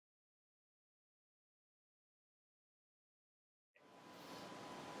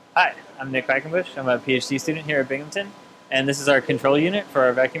Hi, I'm Nick Quackenbush. I'm a PhD student here at Binghamton, and this is our control unit for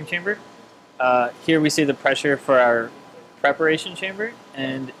our vacuum chamber. Here we see the pressure for our preparation chamber,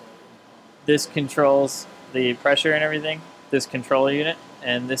 and this controls the pressure and everything, this control unit,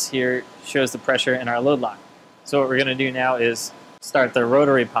 and this here shows the pressure in our load lock. So what we're going to do now is start the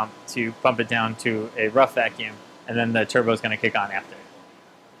rotary pump to pump it down to a rough vacuum, and then the turbo is going to kick on after.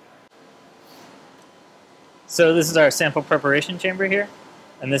 So this is our sample preparation chamber here.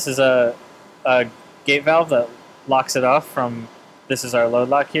 And this is a gate valve that locks it off from, this is our load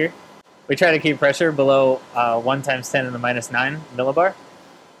lock here. We try to keep pressure below 1 times 10 to the minus 9 millibar.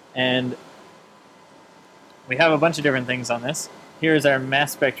 And we have a bunch of different things on this. Here's our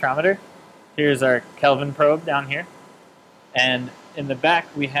mass spectrometer. Here's our Kelvin probe down here. And in the back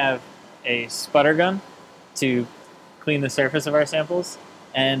we have a sputter gun to clean the surface of our samples.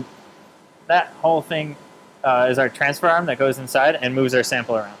 And that whole thing is our transfer arm that goes inside and moves our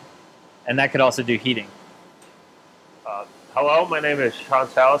sample around. And that could also do heating. Hello, my name is Sean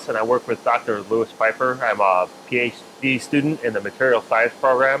Salas and I work with Dr. Lewis Piper. I'm a PhD student in the material science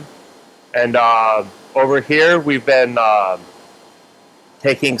program. And over here we've been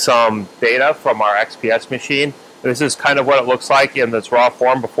taking some data from our XPS machine. This is kind of what it looks like in this raw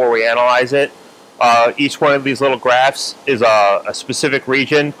form before we analyze it. Each one of these little graphs is a specific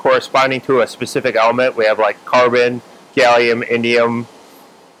region corresponding to a specific element. We have like carbon, gallium, indium,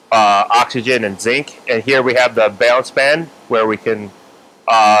 oxygen, and zinc. And here we have the valence band where we can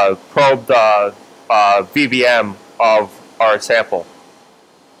probe the VVM of our sample.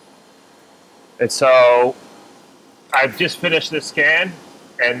 And so I've just finished this scan,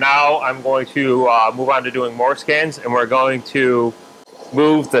 and now I'm going to move on to doing more scans, and we're going to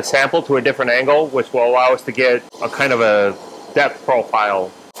move the sample to a different angle, which will allow us to get a kind of a depth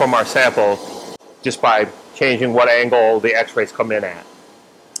profile from our sample just by changing what angle the x-rays come in at.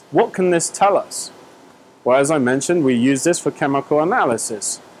 What can this tell us? Well, as I mentioned, we use this for chemical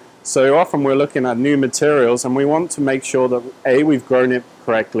analysis. So often we're looking at new materials and we want to make sure that A, we've grown it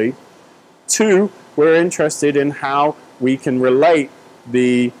correctly. 2, we're interested in how we can relate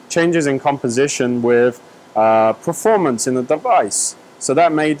the changes in composition with performance in the device. So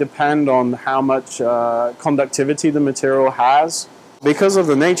that may depend on how much conductivity the material has. Because of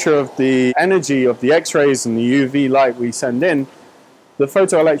the nature of the energy of the X-rays and the UV light we send in, the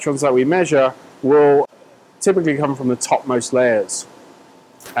photoelectrons that we measure will typically come from the topmost layers.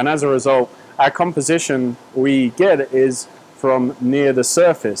 And as a result, our composition we get is from near the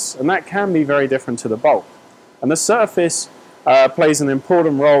surface, and that can be very different to the bulk. And the surface plays an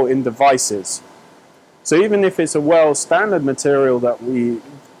important role in devices. So even if it's a well-standard material that we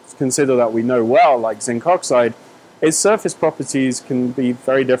consider that we know well, like zinc oxide, its surface properties can be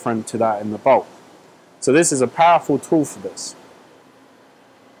very different to that in the bulk. So this is a powerful tool for this.